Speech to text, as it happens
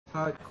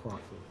Hot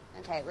coffee.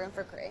 Okay, room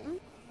for cream?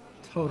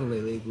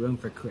 Totally leave room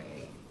for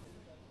cream.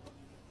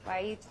 Why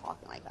are you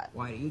talking like that?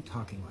 Why are you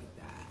talking like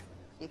that?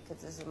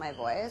 Because this is my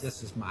voice?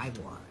 This is my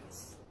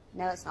voice.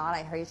 No, it's not.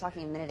 I heard you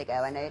talking a minute ago.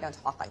 I know you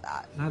don't talk like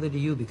that. Neither do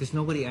you, because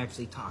nobody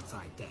actually talks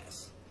like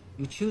this.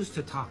 You choose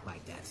to talk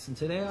like this, and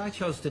today I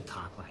chose to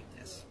talk like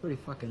this. Pretty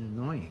fucking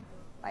annoying.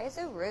 Why are you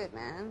so rude,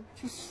 man?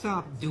 Just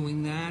stop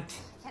doing that.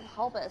 I can't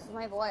help it. This is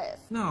my voice.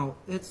 No,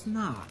 it's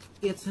not.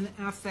 It's an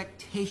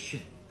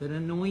affectation that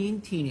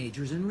annoying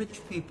teenagers and rich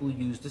people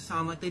use to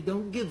sound like they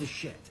don't give a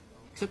shit.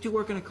 Except you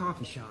work in a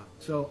coffee shop,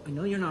 so I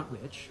know you're not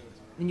rich,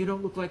 and you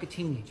don't look like a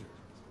teenager.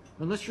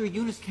 Unless you're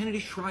Eunice Kennedy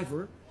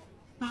Shriver,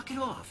 knock it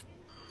off.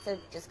 So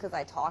just because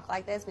I talk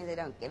like this means I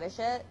don't give a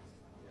shit?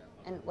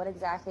 And what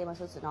exactly am I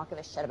supposed to not give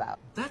a shit about?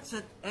 That's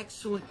an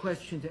excellent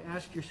question to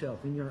ask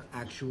yourself in your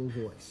actual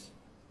voice.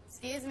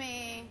 Excuse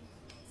me.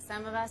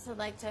 Some of us would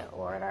like to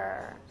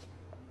order.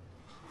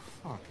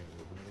 Fuck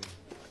everybody.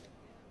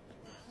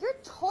 You're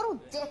a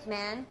total dick,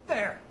 man.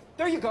 There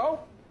you go.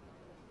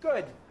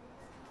 Good.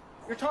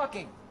 You're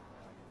talking.